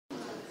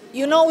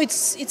You know,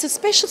 it's a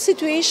special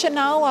situation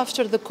now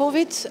after the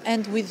COVID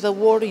and with the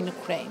war in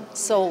Ukraine.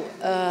 So,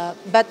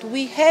 but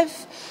we have,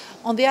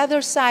 on the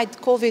other side,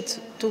 COVID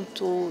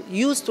to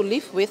use to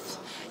live with,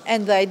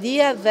 and the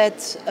idea that,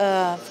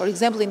 for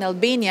example, in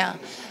Albania,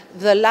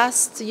 the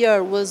last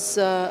year was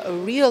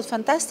a real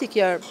fantastic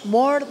year,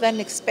 more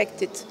than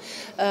expected,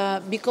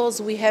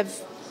 because we have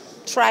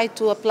try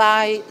to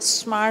apply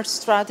smart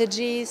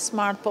strategy,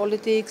 smart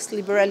politics,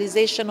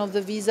 liberalization of the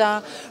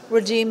visa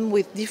regime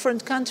with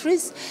different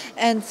countries.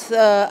 And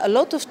a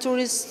lot of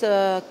tourists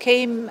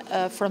came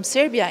from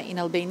Serbia in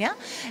Albania.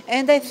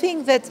 And I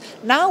think that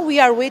now we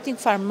are waiting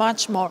for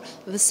much more.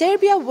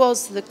 Serbia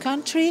was the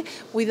country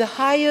with the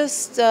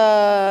highest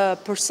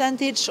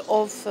percentage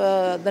of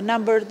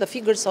the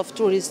figures of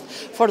tourists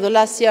for the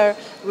last year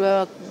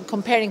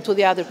comparing to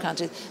the other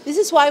countries. This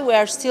is why we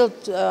are still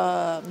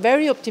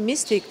very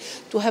optimistic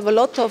to have a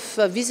lot of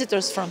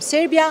visitors from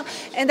Serbia,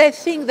 and I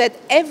think that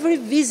every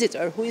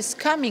visitor who is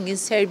coming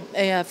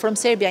from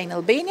Serbia in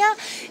Albania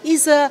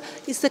is a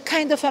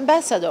kind of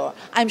ambassador.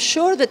 I'm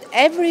sure that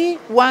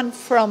everyone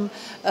from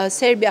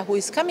Serbia who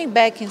is coming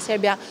back in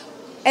Serbia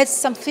has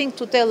something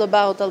to tell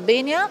about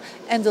Albania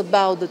and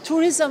about the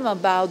tourism,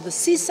 about the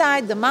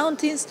seaside, the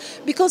mountains,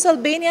 because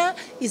Albania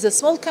is a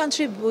small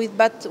country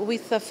but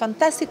with a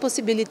fantastic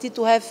possibility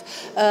to have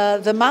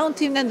the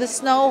mountain and the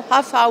snow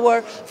half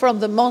hour from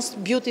the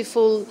most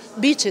beautiful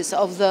beaches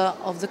of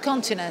the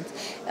continent.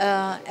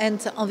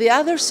 And on the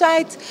other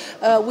side,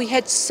 we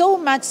had so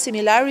much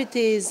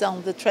similarities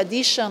on the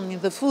tradition, in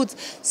the food.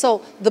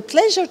 So the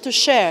pleasure to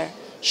share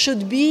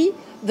should be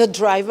the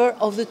driver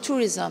of the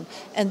tourism,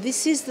 and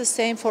this is the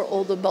same for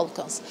all the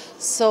Balkans.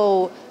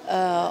 So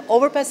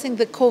overpassing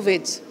the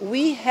COVID,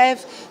 we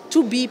have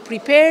to be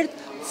prepared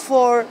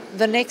for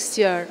the next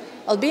year.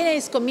 Albania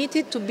is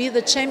committed to be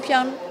the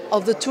champion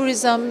of the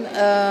tourism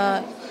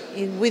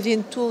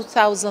within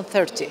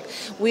 2030.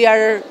 We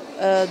are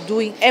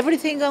doing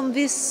everything on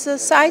this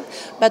side,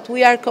 but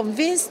we are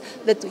convinced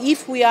that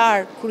if we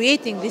are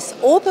creating this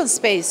open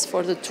space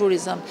for the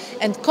tourism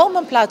and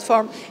common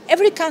platform,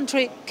 every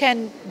country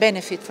can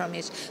benefit from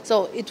it.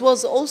 So it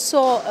was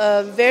also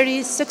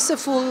very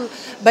successful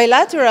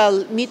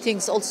bilateral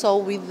meetings also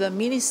with the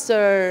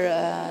Minister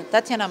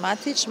Tatjana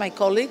Matic, my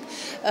colleague,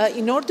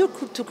 in order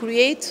to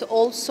create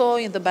also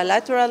in the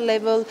bilateral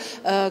level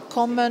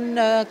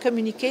common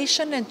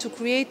communication and to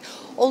create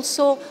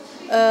also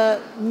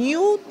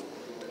new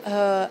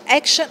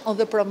action on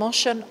the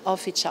promotion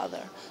of each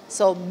other.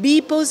 So be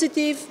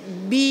positive,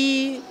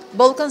 be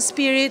Balkan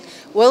spirit,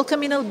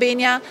 welcome in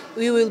Albania,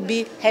 we will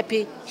be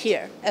happy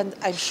here. And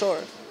I'm sure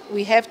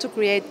we have to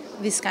create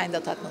this kind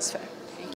of atmosphere.